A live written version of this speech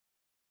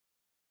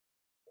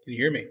Can you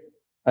hear me?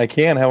 I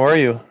can. How are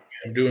you?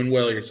 I'm doing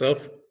well.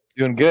 Yourself?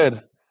 Doing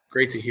good.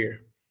 Great to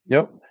hear.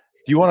 Yep. Do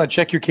you want to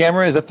check your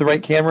camera? Is that the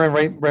right camera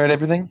and right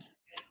everything?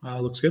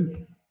 Looks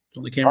good.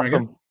 Only camera Awesome.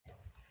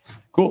 I got.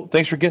 Cool.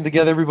 Thanks for getting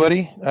together,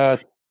 everybody.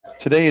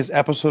 Today is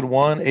episode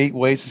 1, 8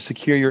 ways to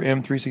secure your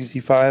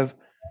M365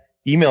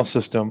 email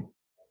system.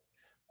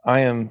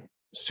 I am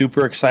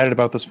super excited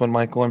about this one,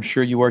 Michael. I'm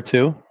sure you are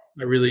too.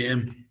 I really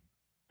am.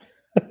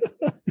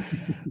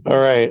 All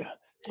right.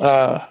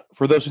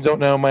 For those who don't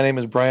know, my name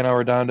is Brian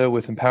Arredondo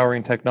with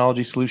Empowering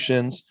Technology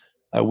Solutions.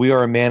 We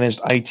are a managed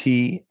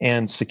IT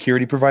and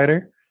security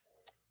provider.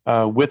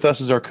 With us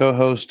is our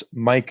co-host,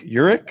 Mike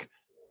Urich,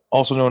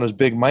 also known as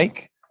Big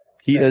Mike.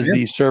 He is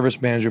the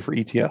service manager for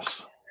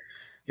ETS.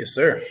 Yes,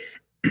 sir.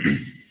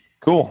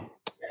 Cool.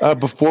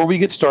 Before we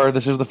get started,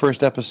 this is the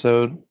first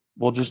episode.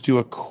 We'll just do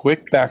a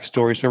quick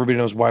backstory so everybody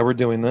knows why we're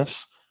doing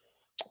this.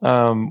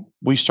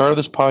 We started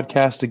this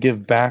podcast to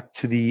give back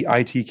to the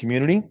IT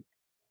community.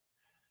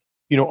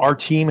 You know, our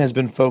team has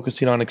been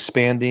focusing on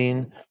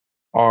expanding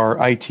our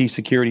IT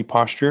security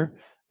posture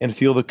and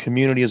feel the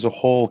community as a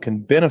whole can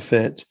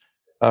benefit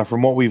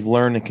from what we've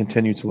learned and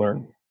continue to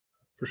learn.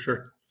 For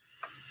sure.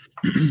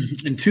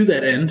 And to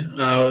that end,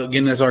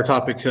 again, as our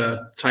topic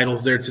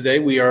titles there today,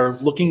 we are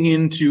looking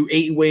into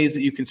 8 ways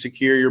that you can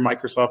secure your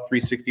Microsoft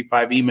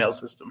 365 email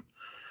system.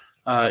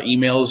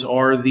 Emails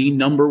are the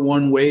number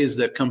one ways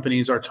that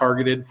companies are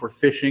targeted for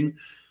phishing.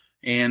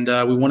 And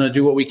we want to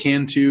do what we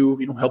can to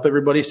help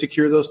everybody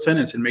secure those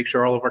tenants and make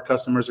sure all of our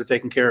customers are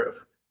taken care of.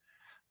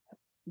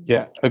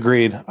 Yeah,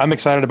 agreed. I'm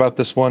excited about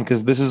this one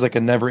because this is like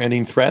a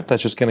never-ending threat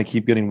that's just going to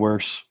keep getting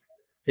worse.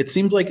 It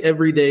seems like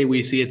every day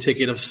we see a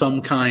ticket of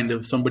some kind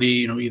of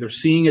somebody, either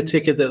seeing a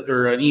ticket that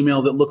or an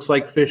email that looks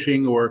like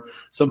phishing or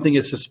something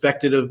is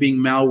suspected of being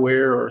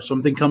malware or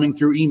something coming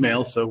through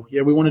email. So,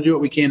 yeah, we want to do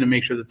what we can to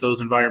make sure that those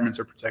environments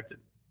are protected.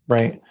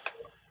 Right.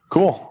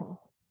 Cool.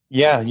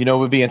 Yeah, what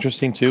would be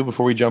interesting too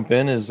before we jump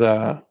in is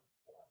I'm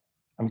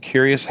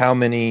curious how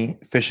many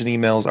phishing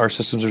emails our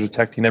systems are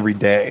detecting every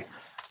day.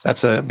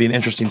 That's be an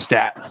interesting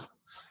stat.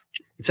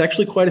 It's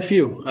actually quite a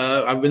few.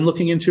 I've been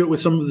looking into it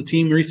with some of the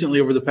team recently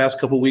over the past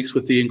couple of weeks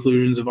with the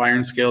inclusions of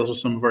iron scales with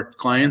some of our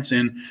clients.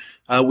 And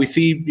we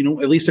see,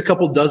 at least a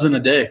couple dozen a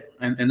day.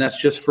 And that's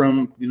just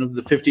from,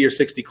 the 50 or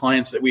 60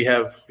 clients that we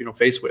have,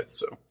 faced with.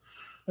 So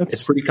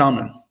it's pretty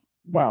common.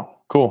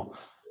 Wow. Cool.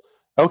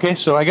 Okay.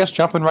 So I guess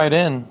jumping right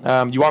in,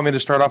 you want me to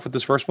start off with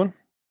this first one?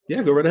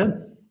 Yeah, go right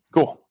ahead.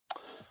 Cool.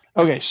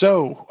 Okay.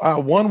 So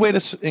one way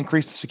to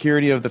increase the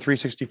security of the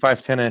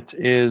 365 tenant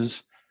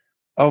is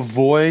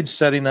avoid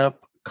setting up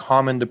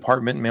common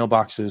department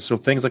mailboxes. So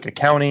things like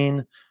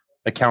accounting,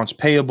 accounts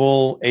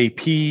payable,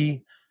 AP.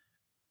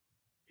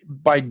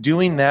 By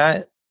doing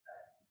that,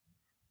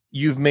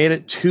 you've made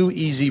it too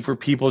easy for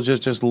people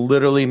just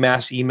literally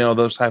mass email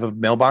those type of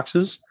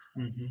mailboxes.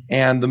 Mm-hmm.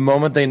 And the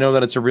moment they know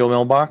that it's a real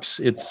mailbox,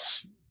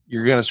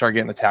 you're going to start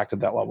getting attacked at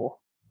that level.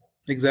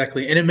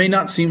 Exactly. And it may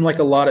not seem like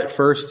a lot at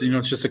first,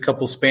 it's just a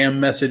couple spam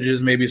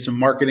messages, maybe some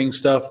marketing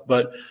stuff,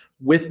 but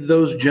with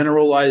those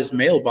generalized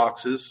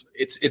mailboxes,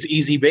 it's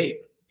easy bait.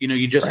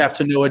 You just have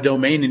to know a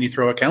domain and you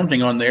throw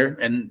accounting on there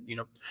and,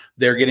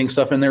 they're getting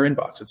stuff in their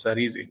inbox. It's that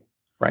easy.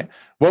 Right.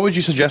 What would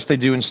you suggest they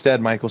do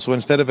instead, Michael? So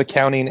instead of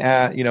accounting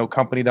at,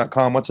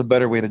 company.com, what's a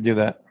better way to do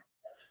that?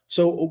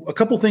 So a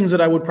couple things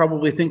that I would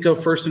probably think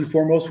of first and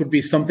foremost would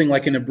be something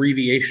like an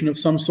abbreviation of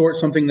some sort,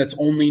 something that's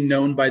only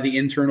known by the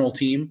internal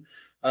team.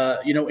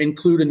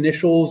 Include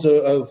initials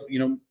of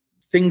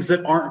things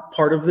that aren't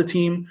part of the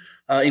team,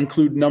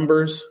 include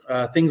numbers,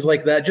 things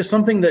like that. Just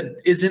something that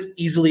isn't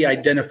easily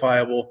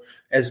identifiable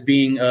as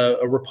being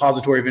a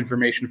repository of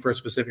information for a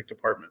specific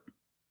department.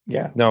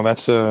 Yeah, no,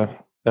 that's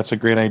a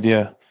great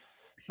idea.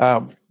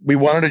 We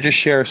wanted to just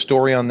share a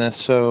story on this.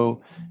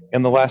 So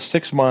in the last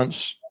 6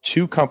 months,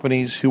 2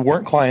 companies who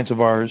weren't clients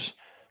of ours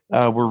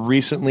were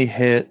recently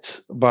hit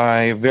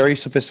by very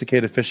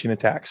sophisticated phishing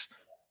attacks.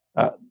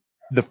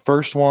 The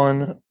first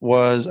one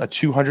was a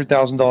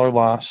 $200,000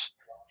 loss,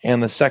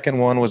 and the second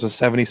one was a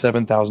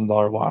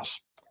 $77,000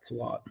 loss. That's a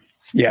lot.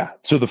 Yeah.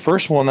 So the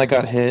first one that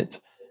got hit,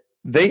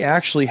 they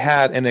actually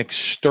had an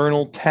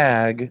external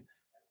tag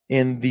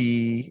in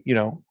the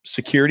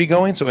security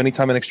going. So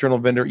anytime an external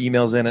vendor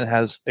emails in, it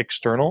has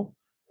external.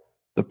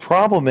 The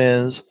problem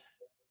is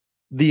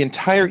the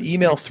entire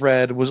email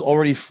thread was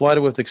already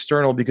flooded with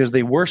external because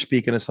they were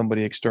speaking to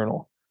somebody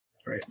external.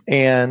 Right.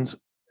 And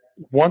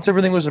once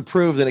everything was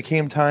approved and it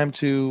came time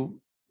to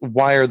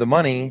wire the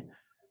money,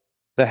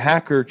 the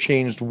hacker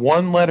changed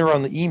one letter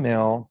on the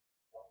email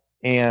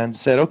and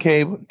said,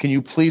 okay, can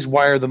you please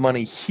wire the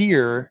money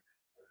here?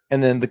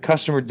 And then the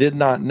customer did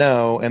not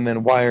know and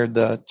then wired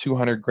the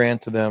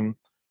 $200,000 to them,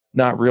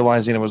 not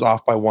realizing it was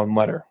off by one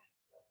letter.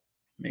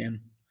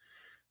 Man,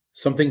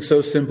 something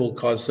so simple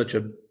caused such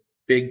a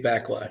big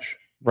backlash.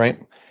 Right.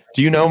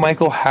 Do you know,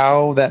 Michael,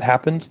 how that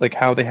happened? Like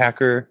how the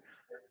hacker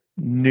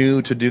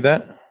knew to do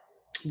that?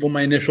 Well,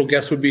 my initial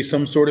guess would be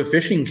some sort of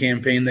phishing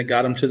campaign that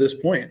got them to this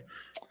point.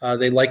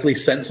 They likely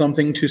sent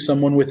something to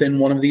someone within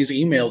one of these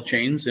email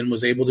chains and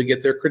was able to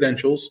get their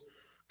credentials,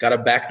 got a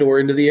backdoor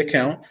into the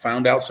account,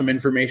 found out some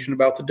information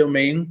about the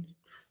domain,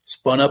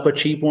 spun up a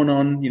cheap one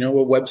on, a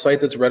website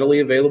that's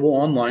readily available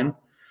online,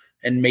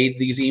 and made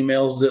these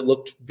emails that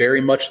looked very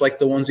much like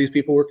the ones these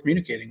people were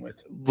communicating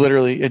with.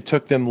 Literally, it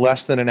took them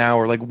less than an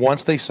hour. Like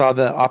once they saw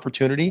the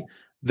opportunity,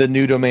 the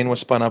new domain was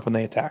spun up and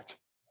they attacked.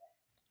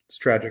 It's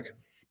tragic.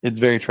 It's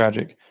very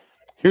tragic.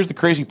 Here's the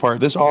crazy part.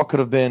 This all could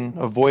have been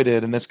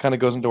avoided, and this kind of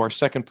goes into our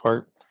second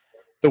part.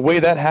 The way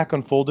that hack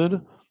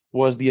unfolded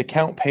was the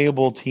account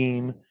payable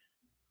team.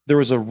 There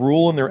was a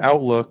rule in their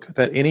Outlook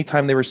that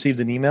anytime they received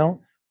an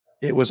email,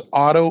 it was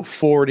auto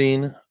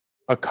forwarding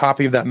a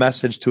copy of that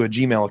message to a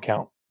Gmail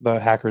account, the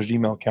hacker's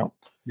Gmail account.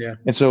 Yeah.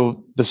 And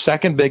so the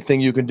second big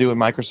thing you can do in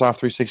Microsoft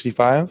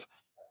 365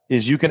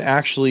 is you can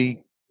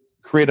actually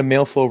create a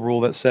mail flow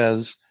rule that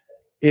says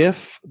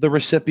if the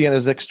recipient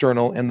is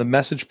external and the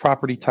message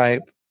property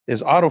type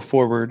is auto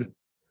forward,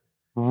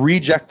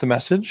 reject the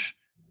message.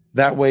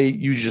 That way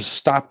you just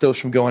stop those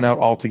from going out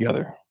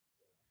altogether.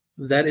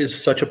 That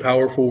is such a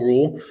powerful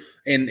rule.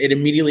 And it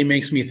immediately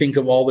makes me think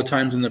of all the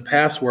times in the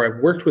past where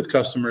I've worked with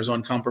customers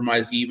on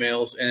compromised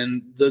emails.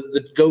 And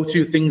the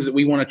go-to things that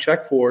we want to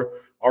check for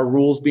are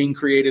rules being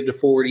created to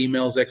forward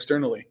emails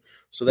externally.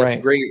 So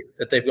that's great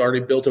that they've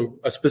already built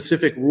a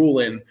specific rule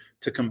in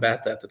to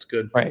combat that. That's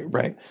good.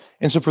 Right.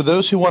 And so for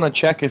those who want to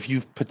check if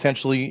you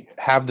potentially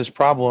have this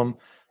problem,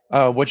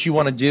 what you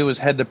want to do is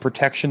head to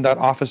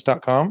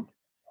protection.office.com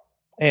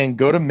and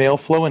go to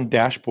Mailflow and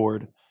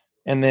Dashboard.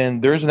 And then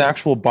there's an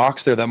actual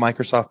box there that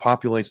Microsoft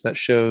populates that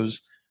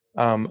shows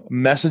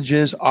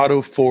messages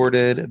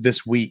auto-forwarded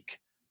this week.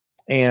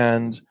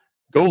 And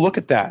go look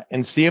at that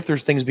and see if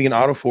there's things being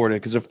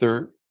auto-forwarded. Because if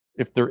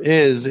there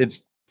is,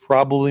 it's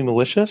probably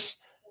malicious.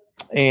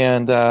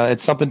 And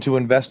it's something to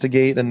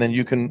investigate. And then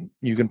you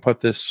can put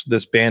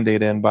this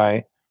Band-Aid in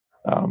by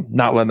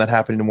not letting that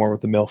happen anymore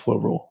with the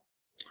Mailflow rule.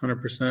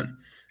 100%.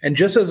 And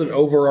just as an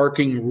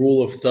overarching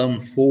rule of thumb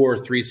for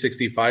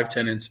 365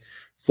 tenants,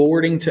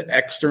 forwarding to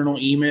external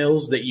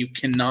emails that you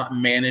cannot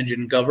manage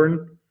and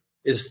govern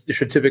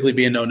should typically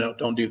be a no-no.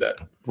 Don't do that.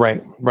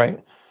 Right.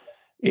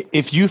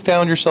 If you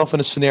found yourself in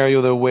a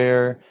scenario, though,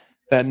 where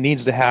that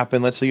needs to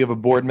happen, let's say you have a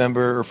board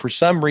member or for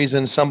some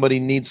reason somebody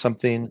needs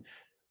something,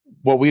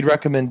 what we'd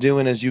recommend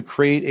doing is you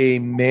create a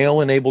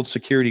mail-enabled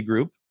security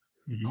group,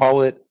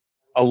 call it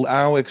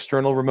Allow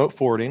External Remote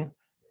Forwarding,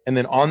 and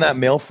then on that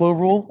mail flow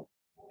rule,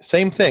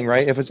 same thing,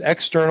 right? If it's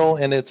external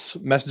and it's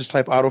message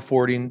type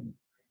auto-forwarding,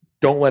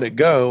 don't let it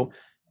go,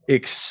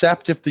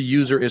 except if the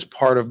user is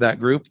part of that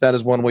group. That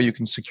is one way you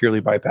can securely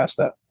bypass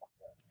that.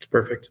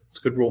 Perfect. It's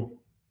a good rule.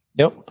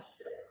 Yep.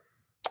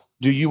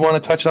 Do you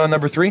want to touch on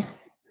number 3,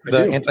 the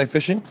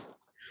anti-phishing?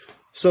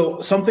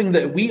 So something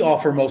that we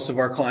offer most of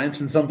our clients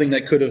and something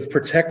that could have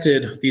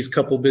protected these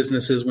couple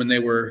businesses when they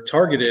were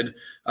targeted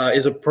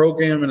is a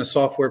program and a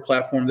software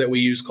platform that we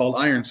use called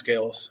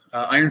IronScales.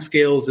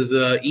 IronScales is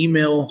an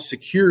email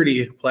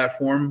security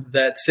platform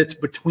that sits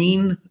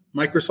between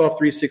Microsoft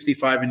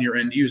 365 and your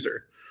end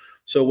user.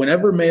 So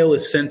whenever mail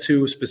is sent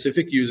to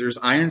specific users,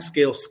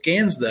 IronScale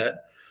scans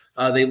that.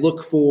 They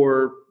look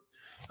for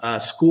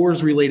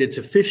scores related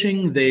to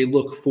phishing. They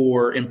look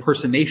for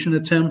impersonation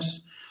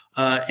attempts.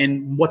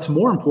 And what's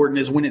more important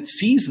is when it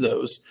sees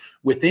those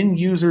within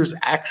users'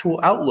 actual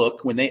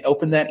Outlook, when they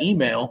open that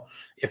email,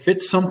 if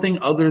it's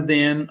something other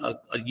than a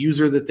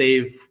user that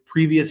they've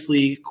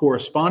previously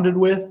corresponded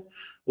with,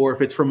 or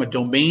if it's from a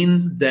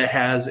domain that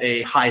has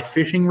a high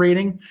phishing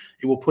rating,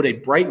 it will put a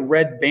bright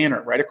red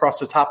banner right across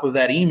the top of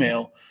that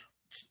email.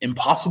 It's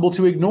impossible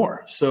to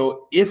ignore.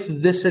 So if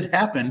this had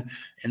happened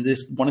and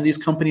one of these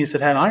companies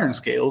had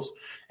IronScales,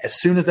 as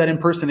soon as that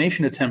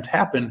impersonation attempt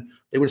happened,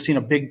 they would have seen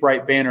a big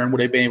bright banner and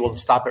would have been able to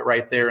stop it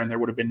right there, and there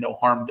would have been no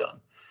harm done.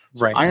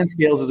 So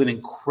IronScales is an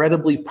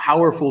incredibly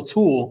powerful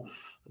tool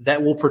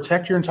that will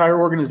protect your entire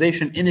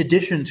organization in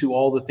addition to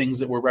all the things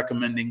that we're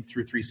recommending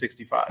through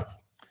 365.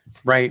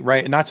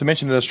 Right. Not to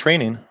mention those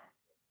training.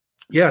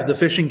 Yeah, the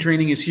phishing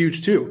training is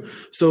huge too.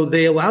 So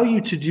they allow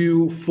you to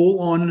do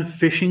full-on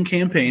phishing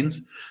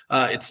campaigns.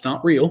 It's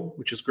not real,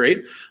 which is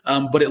great,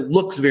 but it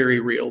looks very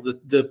real.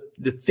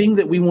 The thing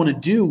that we want to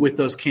do with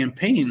those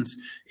campaigns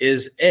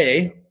is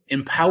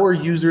empower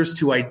users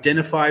to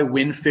identify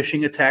when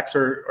phishing attacks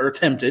are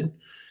attempted,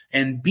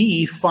 and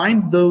B,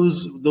 find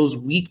those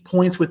weak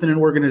points within an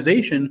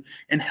organization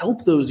and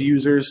help those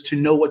users to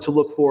know what to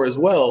look for as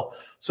well,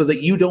 so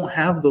that you don't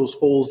have those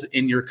holes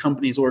in your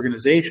company's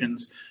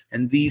organizations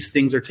and these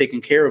things are taken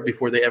care of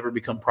before they ever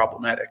become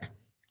problematic.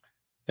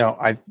 No,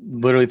 I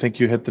literally think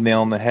you hit the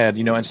nail on the head.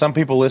 And some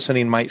people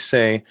listening might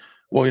say,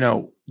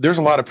 well, there's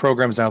a lot of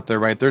programs out there,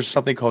 right? There's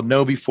something called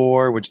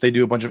KnowBe4, which they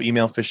do a bunch of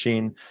email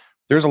phishing.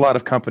 There's a lot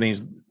of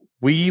companies.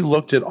 We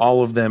looked at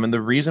all of them, and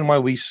the reason why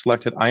we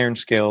selected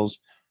IronScales,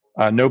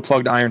 no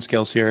plug to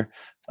IronScales here.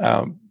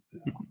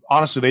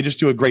 Honestly, they just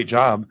do a great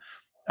job.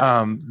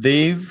 So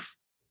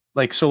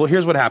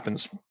here's what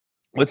happens.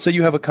 Let's say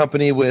you have a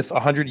company with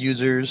 100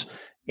 users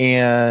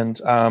and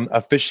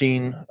a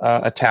phishing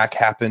attack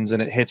happens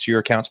and it hits your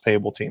accounts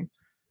payable team.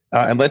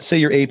 And let's say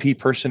your AP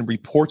person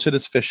reports it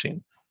as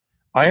phishing.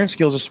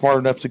 IronScales is smart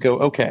enough to go,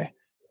 okay,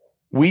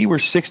 we were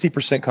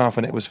 60%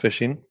 confident it was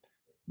phishing.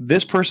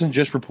 This person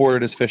just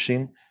reported as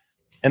phishing,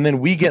 and then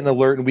we get an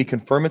alert and we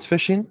confirm it's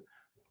phishing.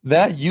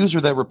 That user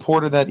that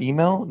reported that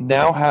email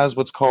now has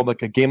what's called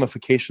like a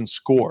gamification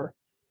score.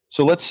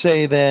 So let's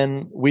say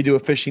then we do a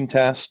phishing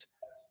test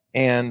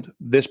and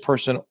this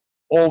person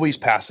always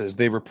passes.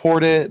 They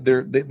report it.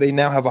 They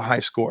now have a high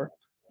score.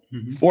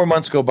 4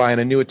 months go by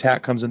and a new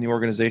attack comes in the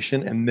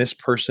organization and this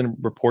person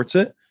reports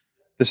it.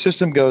 The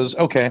system goes,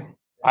 okay,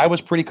 I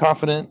was pretty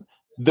confident.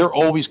 They're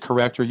always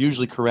correct or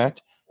usually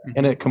correct.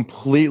 And it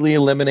completely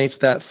eliminates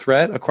that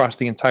threat across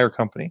the entire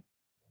company.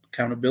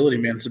 Accountability,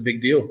 man. It's a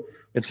big deal.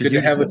 It's good to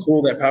huge have deal. a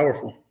tool that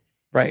powerful.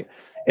 Right.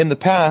 In the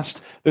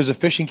past, there's a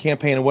phishing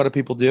campaign, and what do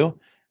people do?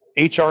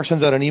 HR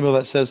sends out an email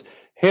that says,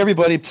 hey,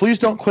 everybody, please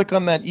don't click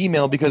on that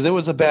email because it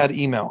was a bad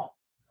email.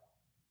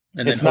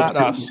 And it's not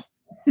us.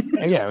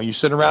 Yeah, you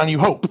sit around, you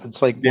hope.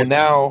 It's like, well,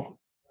 now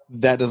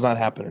that does not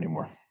happen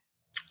anymore.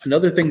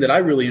 Another thing that I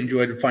really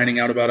enjoyed finding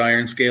out about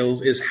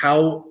IronScales is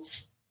how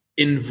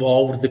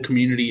involved the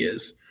community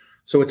is.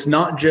 So it's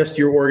not just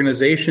your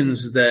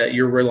organizations that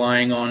you're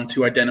relying on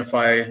to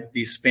identify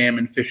these spam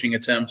and phishing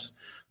attempts.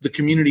 The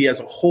community as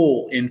a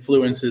whole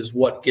influences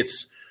what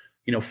gets,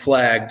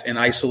 flagged and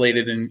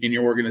isolated in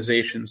your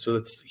organization. So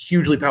it's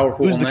hugely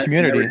powerful. Who's the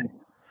community?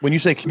 When you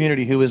say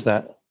community, who is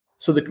that?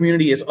 So the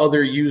community is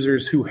other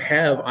users who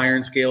have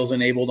IronScales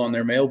enabled on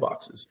their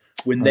mailboxes.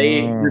 When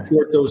they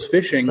report those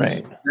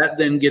phishings, that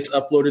then gets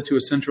uploaded to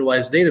a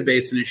centralized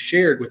database and is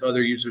shared with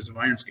other users of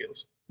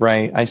IronScales.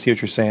 Right. I see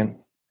what you're saying.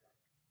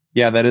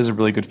 Yeah, that is a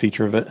really good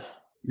feature of it.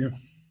 Yeah.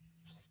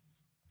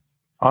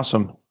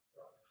 Awesome.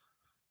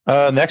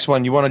 Next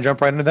one. You want to jump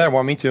right into that? Or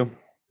want me to?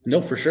 No,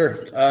 for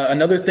sure.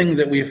 Another thing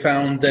that we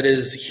found that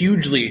is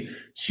hugely,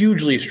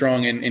 hugely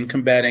strong in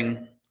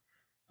combating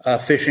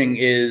phishing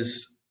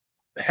is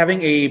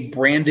having a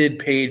branded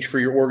page for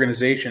your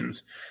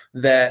organizations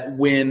that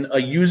when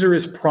a user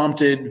is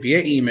prompted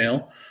via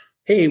email,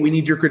 hey, we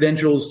need your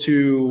credentials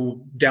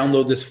to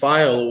download this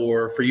file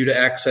or for you to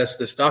access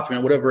this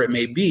document, whatever it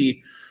may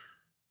be.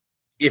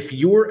 If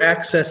you're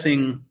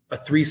accessing a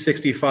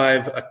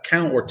 365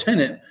 account or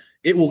tenant,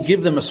 it will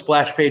give them a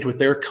splash page with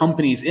their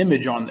company's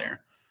image on there.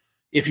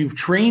 If you've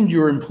trained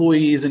your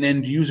employees and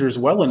end users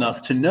well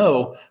enough to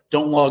know,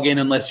 don't log in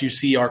unless you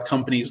see our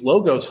company's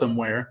logo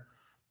somewhere,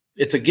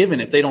 it's a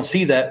given. If they don't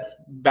see that,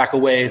 back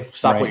away,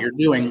 stop what you're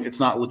doing. It's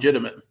not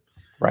legitimate.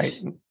 Right.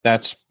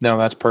 That's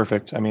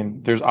perfect. I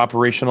mean, there's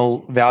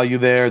operational value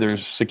there.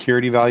 There's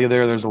security value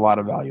there. There's a lot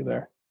of value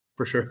there.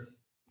 For sure.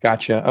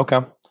 Gotcha.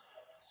 Okay.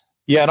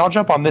 Yeah. And I'll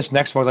jump on this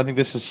next one. I think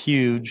this is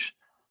huge.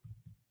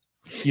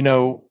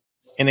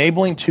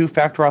 Enabling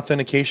two-factor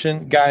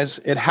authentication, guys,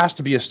 it has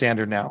to be a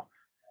standard now.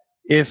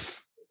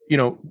 If,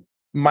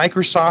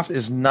 Microsoft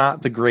is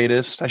not the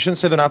greatest, I shouldn't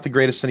say they're not the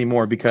greatest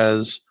anymore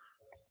because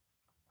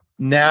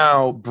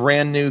now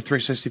brand new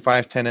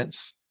 365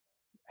 tenants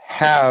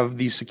have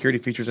these security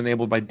features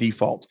enabled by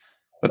default.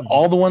 But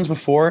all the ones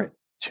before,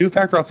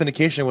 two-factor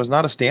authentication was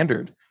not a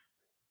standard.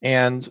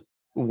 And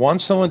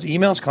once someone's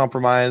email is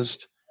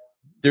compromised,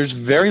 there's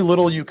very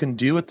little you can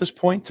do at this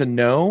point to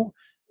know.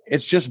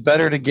 It's just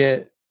better to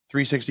get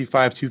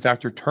 365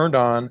 two-factor turned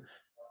on.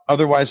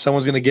 Otherwise,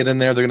 someone's going to get in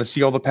there. They're going to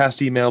see all the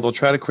past email. They'll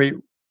try to create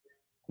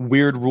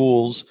weird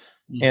rules.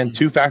 And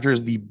two-factor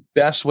is the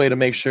best way to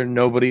make sure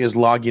nobody is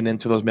logging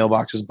into those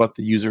mailboxes but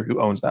the user who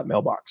owns that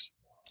mailbox.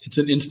 It's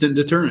an instant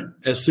deterrent.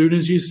 As soon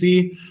as you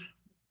see,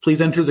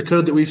 please enter the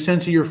code that we've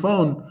sent to your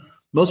phone,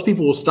 most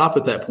people will stop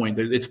at that point.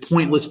 It's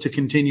pointless to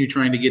continue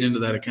trying to get into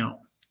that account.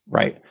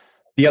 Right.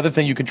 The other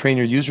thing you can train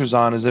your users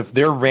on is if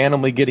they're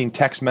randomly getting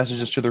text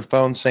messages to their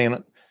phone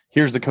saying,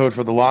 here's the code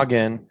for the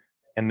login,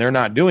 and they're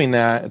not doing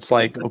that, it's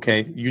like,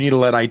 okay, you need to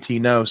let IT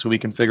know so we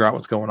can figure out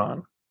what's going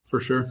on. For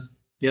sure.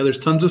 Yeah, there's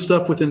tons of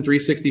stuff within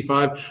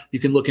 365. You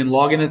can look in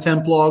login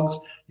attempt logs.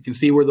 You can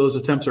see where those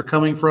attempts are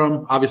coming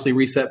from. Obviously,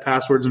 reset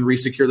passwords and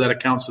resecure that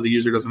account so the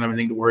user doesn't have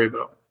anything to worry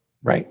about.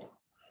 Right.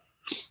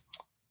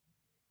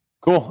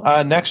 Cool.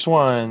 Next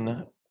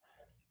one,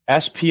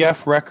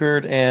 SPF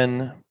record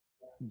and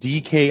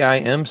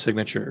DKIM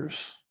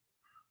signatures.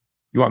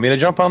 You want me to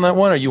jump on that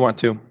one or you want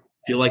to?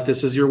 Feel like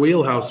this is your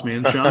wheelhouse,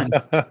 man. Shine.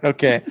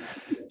 Okay.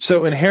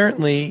 So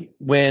inherently,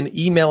 when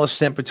email is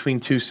sent between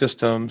two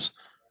systems,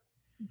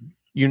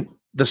 the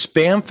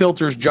spam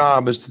filter's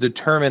job is to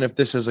determine if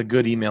this is a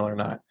good email or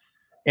not.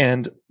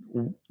 And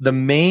the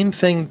main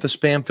thing the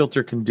spam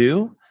filter can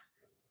do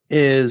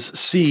is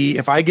see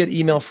if I get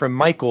email from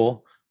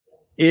Michael,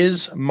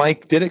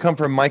 did it come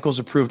from Michael's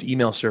approved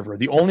email server?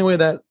 The only way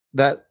that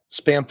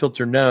spam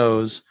filter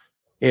knows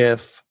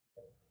if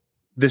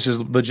this is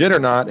legit or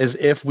not is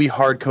if we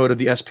hard coded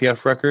the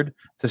SPF record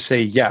to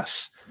say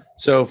yes.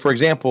 So for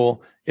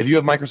example, if you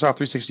have Microsoft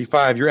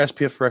 365, your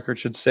SPF record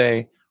should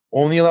say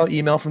only allow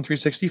email from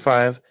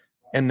 365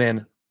 and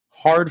then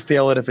hard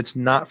fail it if it's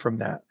not from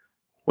that.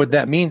 What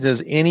that means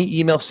is any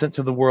email sent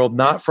to the world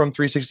not from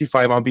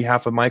 365 on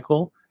behalf of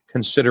Michael,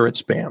 consider it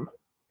spam.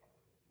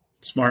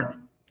 Smart.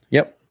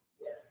 Yep.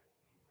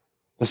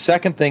 The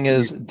second thing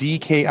is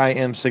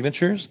DKIM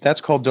signatures.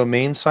 That's called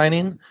domain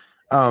signing.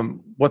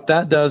 What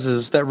that does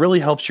is that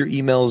really helps your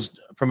emails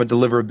from a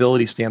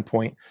deliverability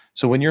standpoint.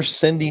 So when you're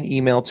sending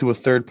email to a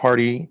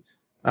third-party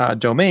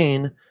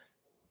domain,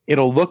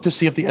 it'll look to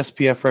see if the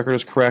SPF record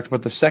is correct,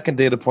 but the second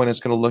data point it's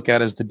going to look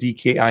at is the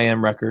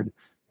DKIM record.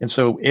 And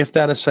so if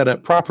that is set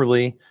up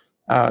properly,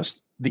 the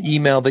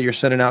email that you're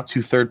sending out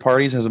to third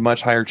parties has a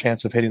much higher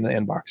chance of hitting the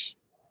inbox.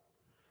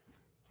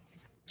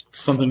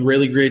 Something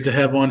really great to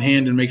have on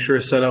hand and make sure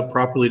it's set up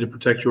properly to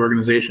protect your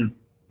organization.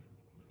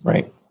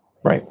 Right.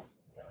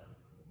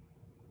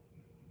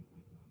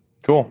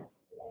 Cool.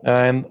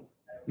 And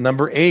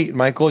number 8,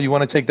 Michael, you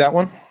want to take that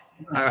one?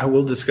 I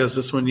will discuss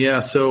this one. Yeah.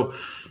 So,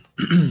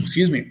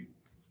 excuse me.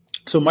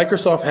 So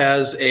Microsoft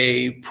has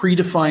a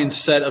predefined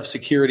set of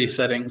security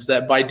settings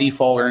that by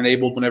default are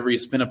enabled whenever you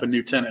spin up a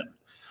new tenant.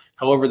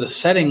 However, the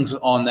settings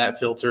on that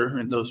filter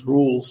and those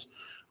rules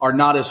are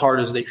not as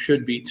hard as they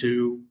should be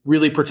to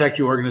really protect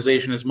your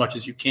organization as much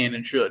as you can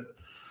and should.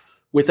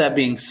 With that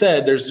being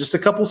said, there's just a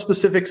couple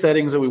specific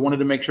settings that we wanted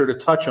to make sure to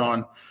touch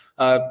on.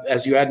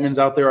 As you admins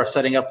out there are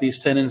setting up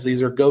these tenants,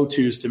 these are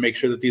go-tos to make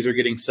sure that these are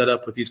getting set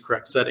up with these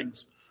correct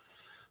settings.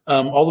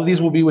 All of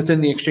these will be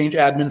within the Exchange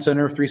Admin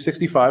Center of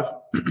 365.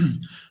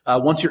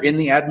 Once you're in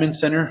the Admin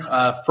Center,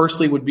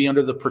 firstly would be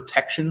under the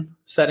protection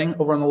setting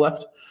over on the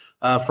left.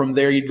 From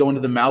there, you'd go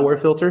into the malware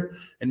filter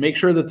and make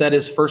sure that that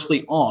is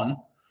firstly on.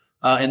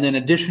 And then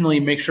additionally,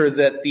 make sure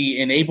that the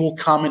enable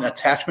common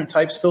attachment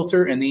types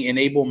filter and the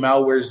enable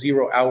malware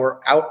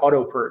 0-hour out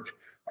auto purge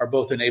are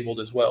both enabled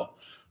as well.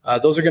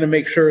 Those are going to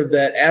make sure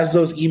that as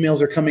those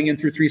emails are coming in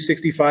through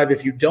 365,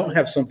 if you don't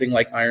have something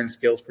like Iron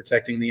Scales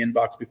protecting the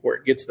inbox before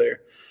it gets there,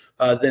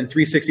 then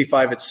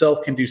 365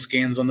 itself can do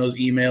scans on those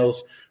emails,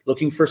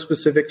 looking for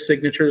specific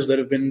signatures that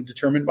have been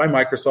determined by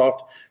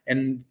Microsoft,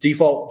 and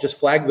default just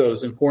flag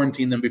those and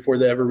quarantine them before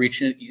they ever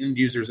reach end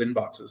users'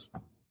 inboxes.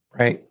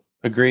 Right.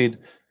 Agreed.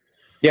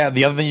 Yeah,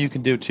 the other thing you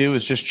can do too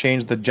is just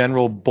change the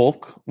general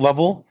bulk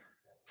level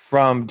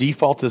from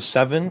default to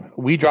 7.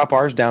 We drop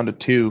ours down to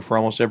 2 for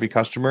almost every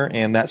customer,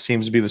 and that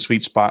seems to be the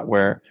sweet spot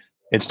where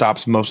it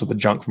stops most of the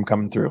junk from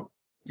coming through.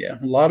 Yeah,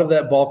 a lot of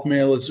that bulk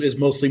mail is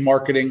mostly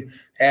marketing,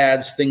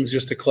 ads, things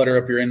just to clutter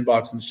up your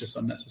inbox, and it's just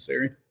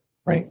unnecessary.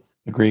 Right.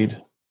 Agreed.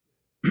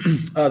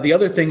 The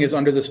other thing is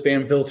under the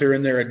spam filter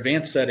in their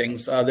advanced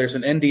settings, there's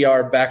an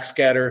NDR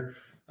backscatter,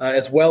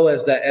 as well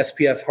as that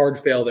SPF hard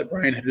fail that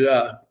Brian had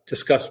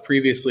discussed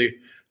previously,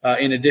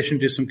 in addition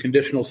to some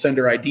conditional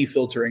sender ID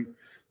filtering.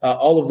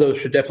 All of those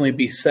should definitely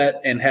be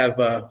set and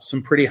have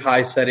some pretty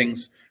high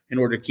settings in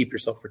order to keep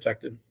yourself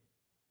protected.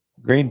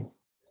 Agreed.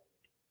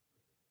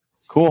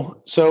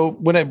 Cool. So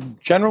when it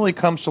generally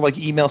comes to like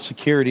email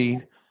security,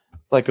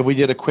 like if we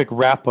did a quick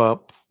wrap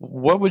up,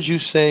 what would you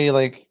say,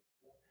 like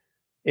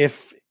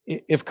if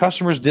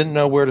customers didn't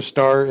know where to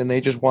start and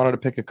they just wanted to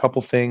pick a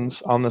couple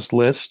things on this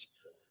list,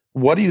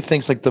 what do you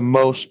think is like the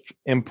most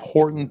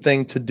important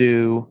thing to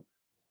do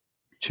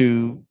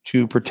to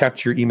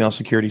protect your email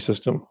security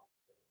system?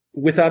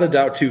 Without a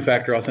doubt,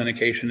 2-factor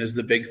authentication is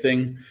the big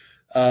thing.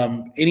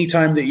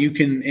 Anytime that you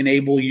can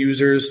enable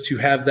users to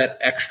have that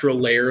extra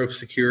layer of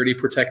security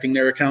protecting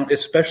their account,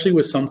 especially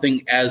with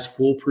something as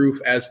foolproof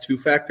as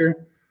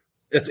 2-factor,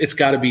 it's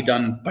got to be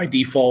done by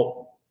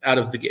default out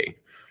of the gate.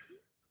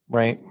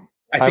 Right.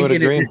 I think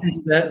in addition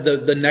to that,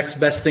 the next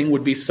best thing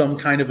would be some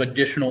kind of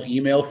additional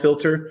email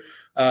filter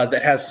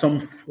that has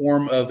some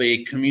form of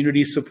a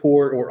community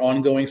support or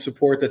ongoing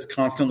support that's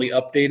constantly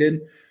updated.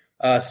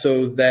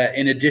 So that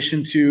in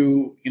addition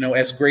to,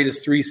 as great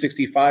as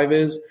 365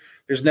 is,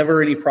 there's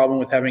never any problem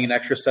with having an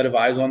extra set of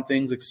eyes on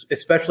things,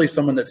 especially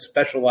someone that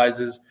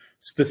specializes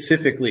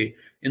specifically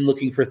in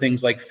looking for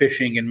things like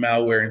phishing and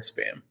malware and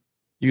spam.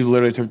 You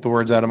literally took the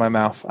words out of my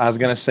mouth. I was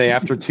going to say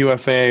after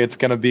 2FA, it's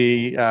going to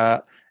be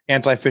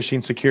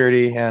anti-phishing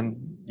security,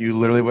 and you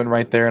literally went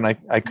right there, and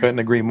I couldn't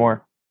agree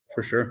more.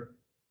 For sure.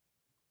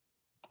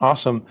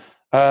 Awesome.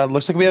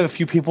 Looks like we have a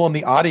few people in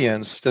the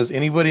audience. Does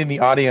anybody in the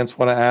audience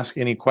want to ask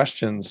any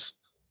questions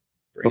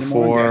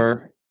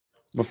before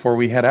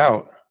we head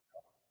out?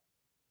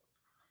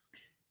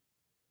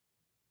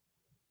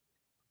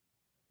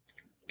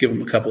 Give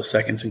them a couple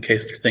seconds in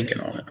case they're thinking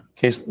on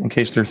it. In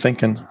case they're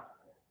thinking.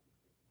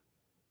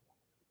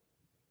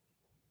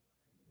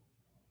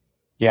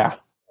 Yeah.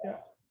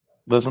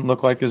 Doesn't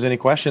look like there's any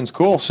questions.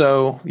 Cool.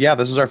 So yeah,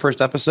 this is our first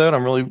episode.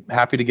 I'm really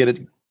happy to get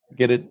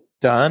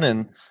it done,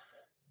 and a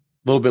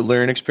little bit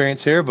learning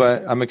experience here,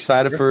 but I'm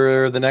excited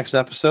for the next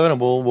episode, and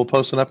we'll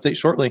post an update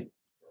shortly.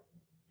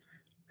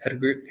 Had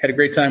a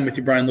great time with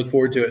you, Brian. Look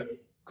forward to it.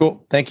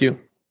 Cool. Thank you.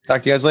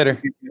 Talk to you guys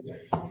later.